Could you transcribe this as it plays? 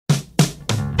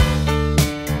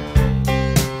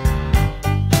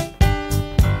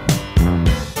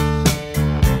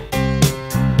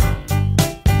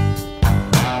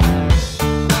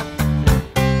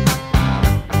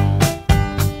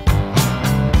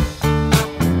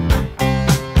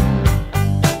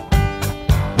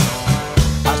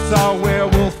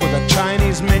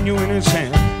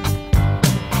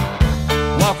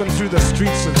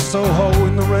streets of Soho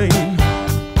in the rain.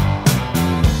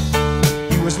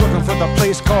 He was looking for the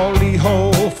place called Lee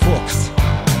Ho Fooks.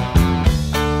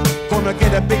 Gonna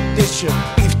get a big dish of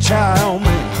beef chow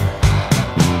mein.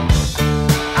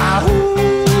 Ahoo,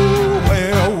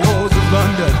 werewolves of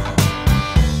London.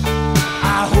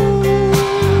 Ahoo,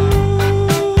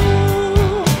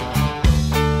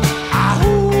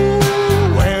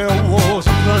 ahoo, werewolves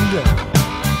of London.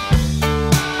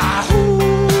 Ahoo,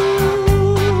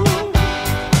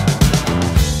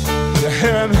 you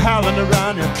hear him howling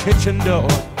around your kitchen door.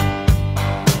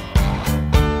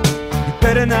 You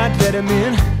better not let him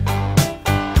in.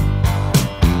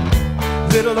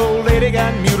 Little old lady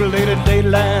got mutilated late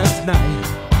last night.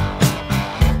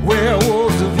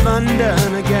 Werewolves of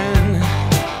London again.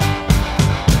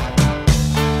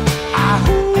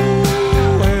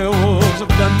 Ahoo, werewolves of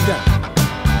London.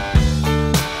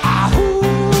 Ahoo,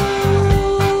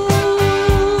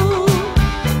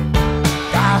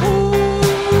 ahoo,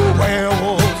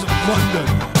 werewolves of London.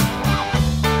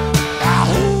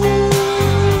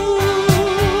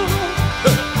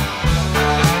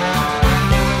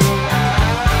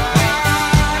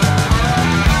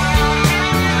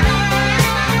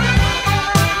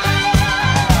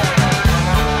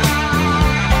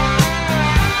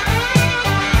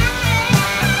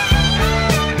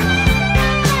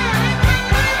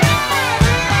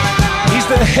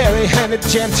 The hairy-handed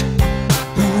gent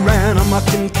who ran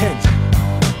amok in Kent.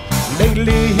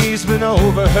 Lately he's been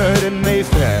overheard in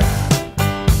Mayfair.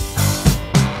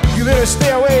 You better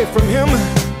stay away from him.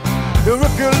 He'll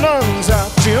rip your lungs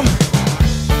out, Jim.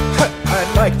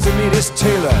 I'd like to meet his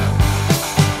tailor.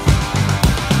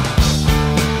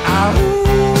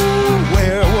 Ahoo,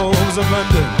 werewolves of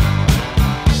London.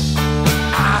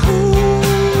 Ahoo.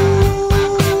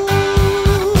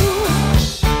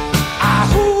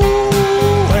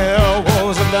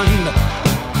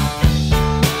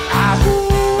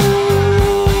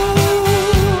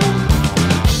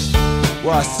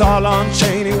 Well, I saw Lon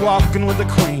Chaney walking with the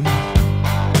Queen,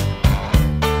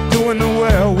 doing the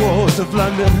werewolves of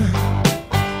London.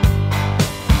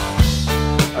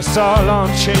 I saw Lon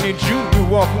Chaney Jr.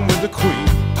 walking with the Queen,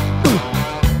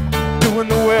 doing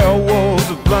the werewolves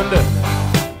of London.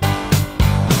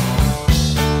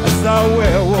 I saw a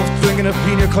werewolf drinking a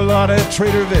pina colada at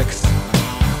Trader Vic's.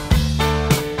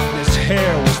 His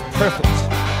hair was perfect.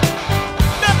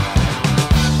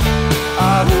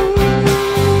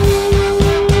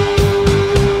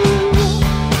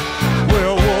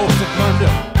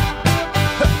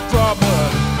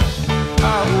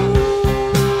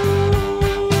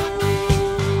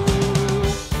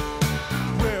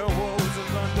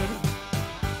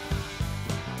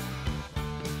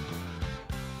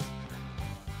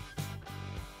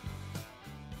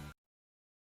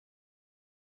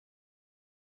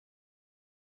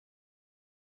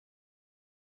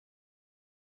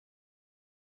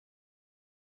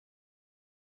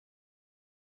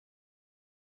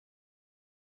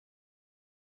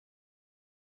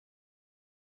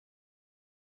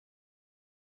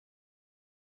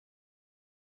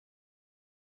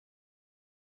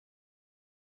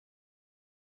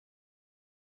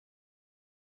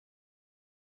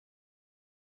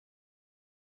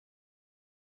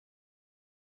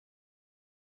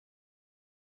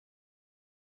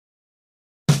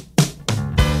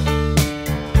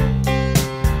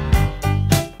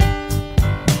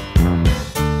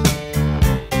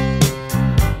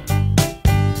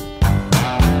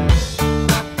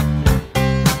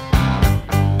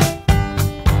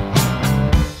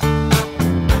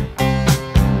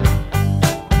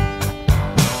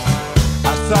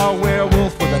 Saw a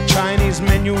werewolf with a Chinese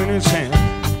menu in his hand,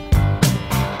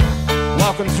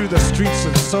 walking through the streets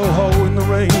of Soho in the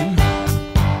rain.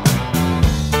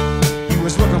 He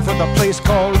was looking for the place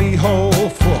called Lee Ho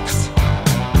Fooks.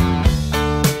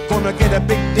 Gonna get a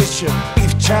big dish of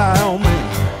beef chow mein.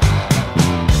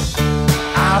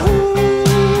 Ahoo,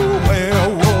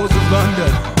 werewolves of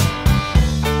London.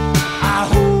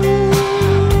 Ahoo.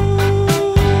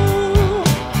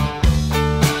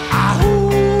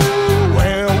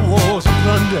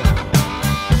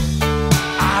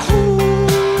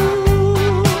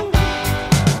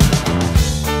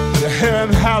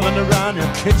 Howling around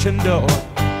your kitchen door.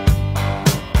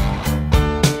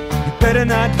 You better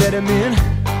not let him in.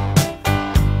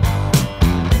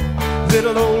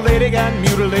 Little old lady got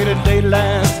mutilated late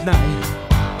last night.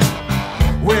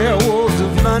 Werewolves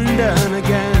of London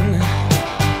again.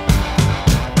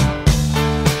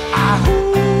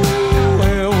 Ahoo,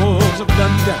 werewolves of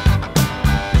London.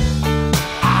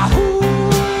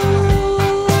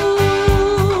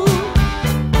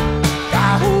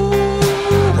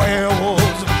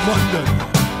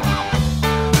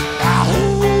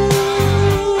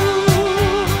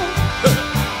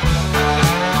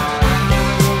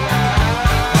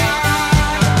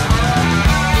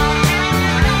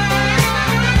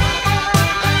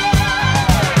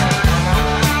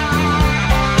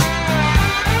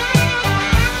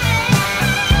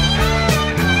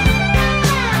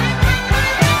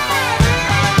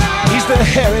 a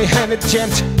hairy-handed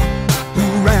gent who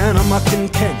ran amok in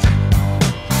Kent.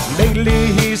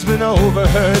 Lately he's been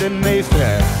overheard in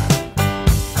Mayfair.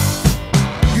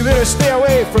 You better stay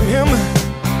away from him.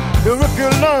 He'll rip your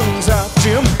lungs out,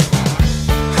 Jim.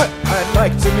 I'd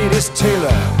like to meet his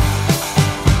tailor.